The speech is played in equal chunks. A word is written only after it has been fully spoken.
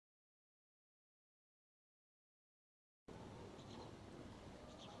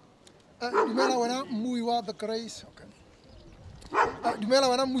Dumela wena mmui wa the Grace. Okay. Dumela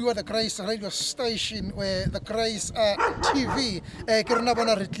wena mmui wa the Grace radio station where the Grace TV ke rena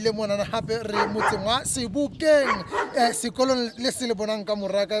bona re tlile mona na hape re motseng wa Sebokeng sekolong le se le bonang ka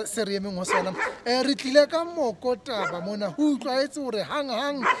moraka se re emeng ho sona re tlile ka mokotaba mona ho utlwaetse hore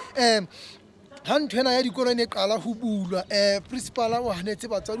hang Hantwena ya dikolo ne qala ho bulwa principal wa hanetse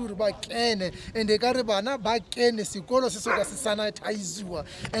batswadi hore ba kene and ka re bana ba kene sekolo se soka se sanitizewa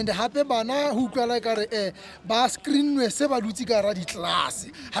and hape bana ho utlwala ka re ba screenwe se ba dutse ka ra di class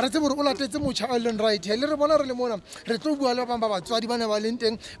ha re tsebe hore o latetse motjha o leng right le re bona re le mona re tlo bua le ba batswadi bana ba leng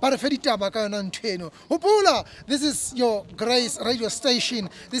teng ba re fe ditaba ka yona nthweno hopola this is your Grace radio station,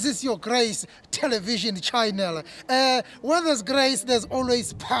 this is your Grace television channel where there's grace there's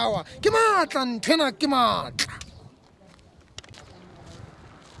always power ke matla ntwena ke matla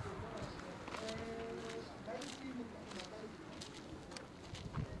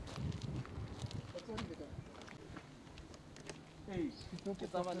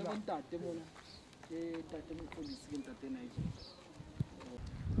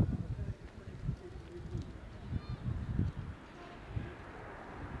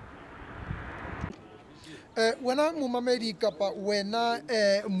wena mumamedi kapa wena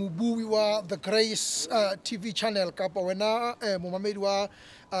mubui wa the Grace TV channel kapa wena mumamedi wa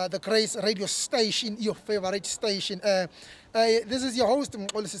the Grace radio station, your favorite station. This is your host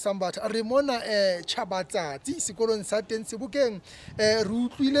Mqolisi Sambatha. Remona Tshaba Tsatsi sekolong sa teng Sebokeng re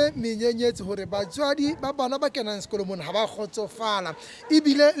utlwile menyenyetsi hore batswadi ba bana ba kenang sekolo mona ha ba khotsofala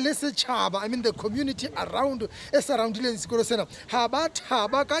ebile le setjhaba I mean the community around surrounding sekolo sena ha ba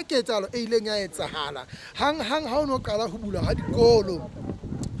thaba ka ketsalo e ileng ya etsahala hang ha o no qala ho bula ha dikolo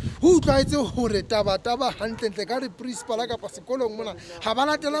ho tlaetse hore taba hantle ka re principal ka pa sekolong mona ha ba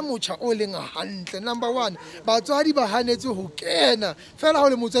latela motjha o leng hantle. Number 1 batswadi ba hanetse ho kena fela ha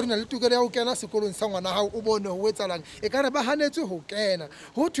le motswadi na le tokelo ya ho kena sekolong sa ngwana hao o bone ho etsalang e ka re ba hanetse ho kena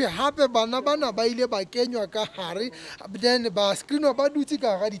ho thwe hape bana ba ile ba kenywa ka hare then ba screenwa ba dutse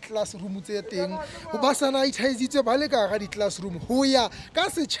ka ga di classroom tse teng ho ba sanitizitswe ba le ka ga di classroom ho ya ka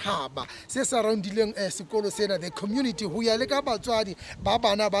setjhaba se surrounding sekolo sena the community ho ya le ka batswadi ba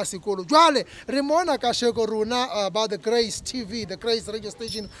bana ba sekolo jwale re mona ka sheko rona ba the Grace TV, the Grace radio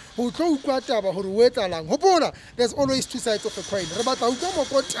station ho tlo utlwa taba hore ho etsalang hopola there's always two sides of a coin re batla ho utlwa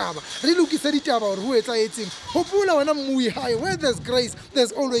mokotaba re lokise ditaba hore ho etsaetseng hopola wena mmui hae where there's grace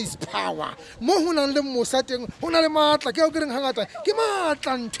there's always power mo ho nang le mosa teng ho na le matla ke o ke reng hangata ke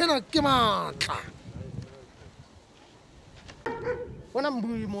matla nthena ke matla Wana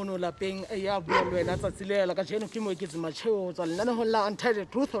mbui mono lapeng ya buelwela tsatsi le la ka jeno ke mo ke tsima tsheo tsa lena ho la Untitled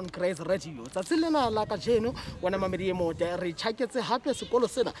Truth on Grace Radio tsatsi lena la ka jeno wana mamedi mo te re tshaketse hape sekolo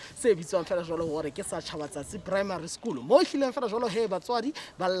sena se bitswang fela jolo hore ke sa Tshaba Tsatsi primary school mo hlileng fela jolo he batswadi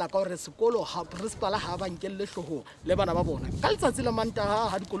ba lla ka hore sekolo ha principal ha ba nkelle hloho le bana ba bona ka letsatsi la Mantaha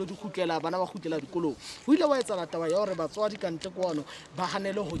ha dikolo di khutlela bana ba khutlela dikolo ho ile wa etsa taba ya hore batswadi ka ntle kwano ba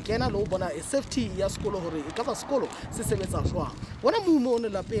hanele ho kena le ho bona safety ya sekolo hore e ka ba sekolo se sebetsa jwang wana mo ne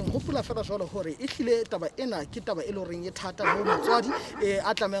lapeng hopola fela jwalo hore e hlile taba ena ke taba e loreng e thata mo motswadi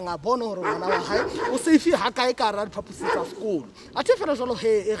a tlameng a bona hore ngwana wa hae o safe ha kae ka ra diphapusi tsa sekolo a the fela jwalo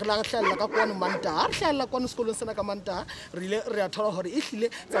he re la hlalla ka kwano Mantaha re hlalla kwano sekolong sena ka Mantaha re ile re a thola hore e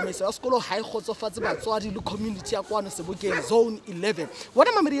hlile tsamaiso ya sekolo ha e khotsofatse batswadi le community ya kwano Sebokeng zone 11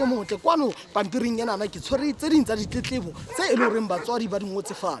 wona mamedi ya motle kwano pampiring yana na ke tshwere tse ding tsa ditletlebo tse e loreng batswadi ba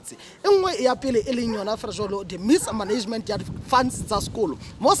dingotse fatshe engwe ya pele e leng yona fela jwalo the mismanagement ya funds tsa sekolo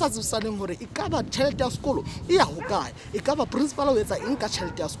mo sa tsusaneng hore e ka ba tšhelete ya sekolo e ya hokae e ka ba principal o etsa eng ka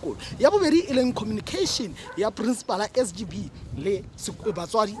tšhelete ya sekolo ya bobedi e leng communication ya principal SGB le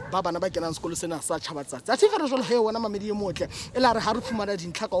batswadi ba bana ba kenang sekolo sena sa Tshaba Tsatsi a thefela jolo he wona mamedi e motle e la re ha re fumana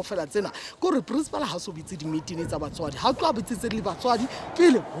dintlha ka ofela tsena go re principal ha so bitse di meeting tsa batswadi ha tlo bitsitse le batswadi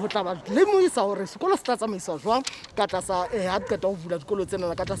pele ho tla ba le moisa hore sekolo se tla tsamaiswa jwang ka tlasa ha qeta ho bula dikolo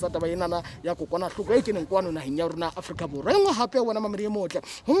tsena ka tlasa taba ena ya kokwana hloko e keneng kwano naheng ya rona Afrika Borwa engwe hape wona mamedi e motle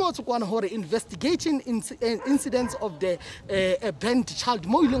ho ngotse kwana hore investigating incidents of the banned child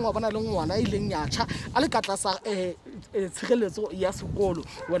mo ileng wa bona le ngwana ileng nyatsha a le ka tlasa tshireletso ya sekolo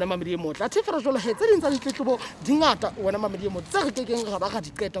wona mamedi e motle a thefera jolo he tse ding tsa ditletlebo dingata wona mamedi e motle tse re kekeng ga ba ga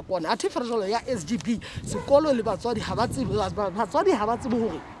di qeta kwana a thefera jolo ya SGB sekolo le batswadi ha ba tsebe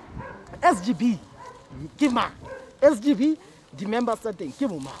hore SGB ke ma SGB di-members tsa teng ke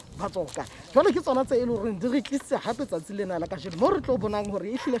bomang ba tswa kae jwale ke tsona tse e le goreng di re tlisitse gape tsatsi lena la kajeno mo re tlo bonang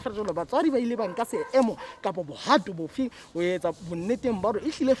gore e tlile fela jalo batswadi ba ile bang ka seemo kapa bohato bofe o etsa bonneteng ba gore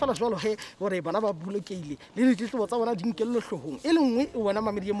e tlile fela jalo he gore bana ba bolokeile le ditletlebo tsa bona di nkelelo hlogong e le nngwe e wena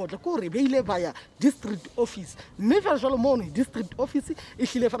mamedi e motle ke gore ba ile ba ya district office mme fela jalo mono district office e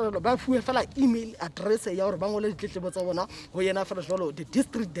tlile fela jalo ba fuwe fela email address ya gore ba ngole ditletlebo tsa bona go yena fela jalo the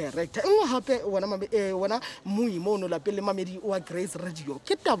district director engwe hape wena mui mono la pele mamedi wa Grace Radio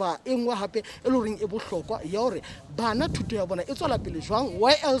ke taba engwe hape e le reng e bohlokwa ya gore bana thuto ya bona e tswela pele jwang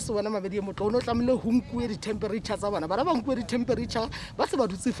why else wena mamedi e motlo o no tlamile ho nkuwe di-temperature tsa bana ba nkuwe di-temperature ba se ba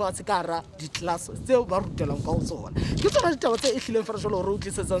dutse fatshe ka hara di-class tseo ba rutelang ka ho tsona ke tsona ditaba tse e hlileng fela jalo re o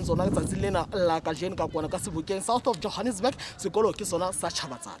tlisetsang tsona ka tsatsi lena la kajeno ka kwana ka Sebokeng south of Johannesburg sekolo ke sona sa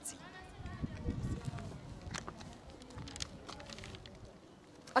Tshaba Tsatsi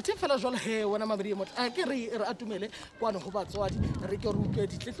a te fela jwale he wena mamedi motho a ke re atumele kwana go batswadi re ke rutlwe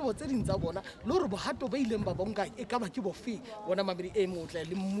ditletlebo tse ding tsa bona le gore bohato ba ileng ba bonka e ka ba ke bofe wena mamedi e motle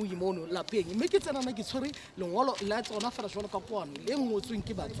le mmui mono lapeng mme ke tsenana ke tshwere lengolo la tsona fela jwale ka kwano le ngotsweng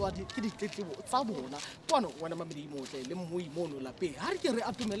ke batswadi ke ditletlebo tsa bona kwano wena mamedi motle le mmui mono lapeng ha re ke re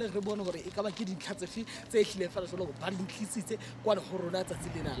atumele re bone gore e ka ba ke dintlha tsefe tse e hlileng fela jwale go ba dintlisitse kwana go rona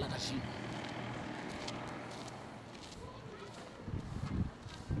tsatsi lena la kashino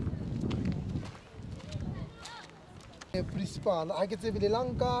principal a ke tsebe le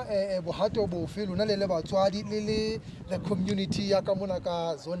lanka bohato bo fe lona le batswadi le the community ya ka mona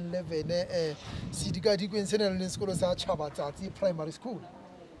ka zone 11 sidika dikweng sena le sekolo sa Tshaba Tsatsi primary school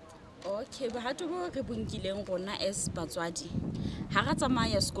okay bohato bo re bonkileng rona as batswadi ha ra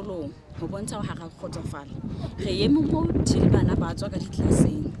tsamaya sekolong ho bontsha ha ra khotsofala re yeme mo till bana ba tswa ka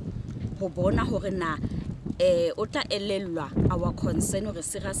ditlaseng ho bona hore na o tla elellwa our concern gore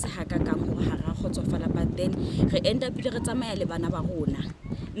serious ha ka kang gore ha ra khotsofala but then re enda pele re tsamaya le bana ba rona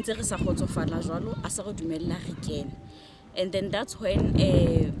ntse re sa khotsofala jwalo a se re dumella re kene and then that's when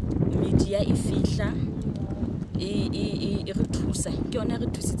media e fihla e re thusa ke yona re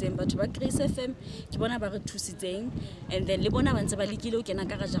thusitseng batho ba Grace FM ke bona ba re thusitseng and then le bona ba ntse ba lekile o kena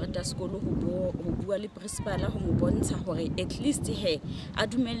ka ga jarata sekolo ho bua le principal ho mo bontsha hore at least he a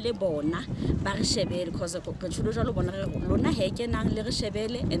dumelle bona ba re shebele because re tsholo jalo bona re lona he kenang le re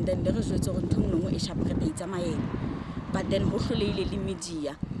shebele and then le re jwetse gore ntho nngwe e shapre re itsa maele but then ho hloleile le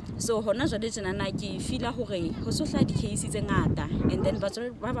media so hona jwale tsenana ke fila hore ho sohla di case tse ngata and then batho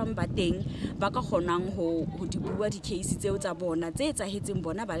ba bang ba teng ba ka kgonang ho di bua di case tseo tsa bona tse etsahetseng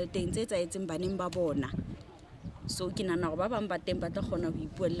bona ba le teng tse etsahetseng baneng ba bona so ke nana gore ba bang ba teng ba tla kgona ho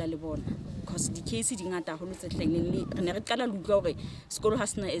ipuella le bona because di case di ngata holo tse hlengeng le re ne re qala lukwa hore sekolo ha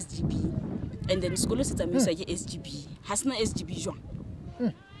sena SGB and then sekolo se tsamaiswa ke SGB ha sena SGB jwang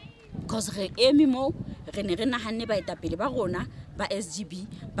because re emi mo re ne re nahanne ba etapele ba rona ba SGB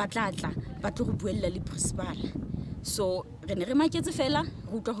ba tlatla ba tlo go buella le principal so re ne re maketse fela re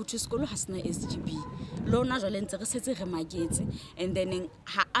utlwa ho sekolo ha sena SGB lona jwale ntse re setse re maketse and then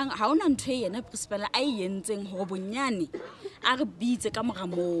ha ona ntwe yena principal a yentseng ho bonyane a re bitse ka mora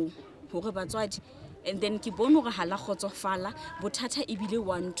mo hore batswadi and then ke bone hore ha la khotsofala bothata e bile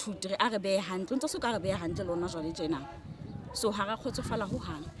 1 2 3 a re be hantle ntse so ka re be hantle lona jwale tjena so ha ra khotsofala ho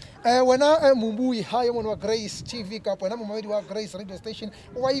hang wena mubui ha ye mona wa Grace TV ka wena momamedi wa Grace Radio Station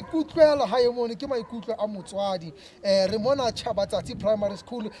wa ikutlwela ha ye mona ke maikutlo a motswadi re mona Tshaba Tsatsi primary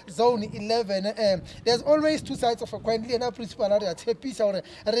school zone 11 there's always two sides of a coin le na principal re a tshepisa hore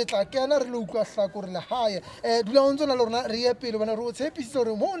re tla kena re le utlwa hlako re le hae dula o ntsona le rona re ye pele bana re o tshepisa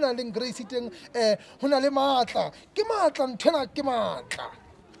hore mona le Grace teng hona le matla ke matla nthena ke matla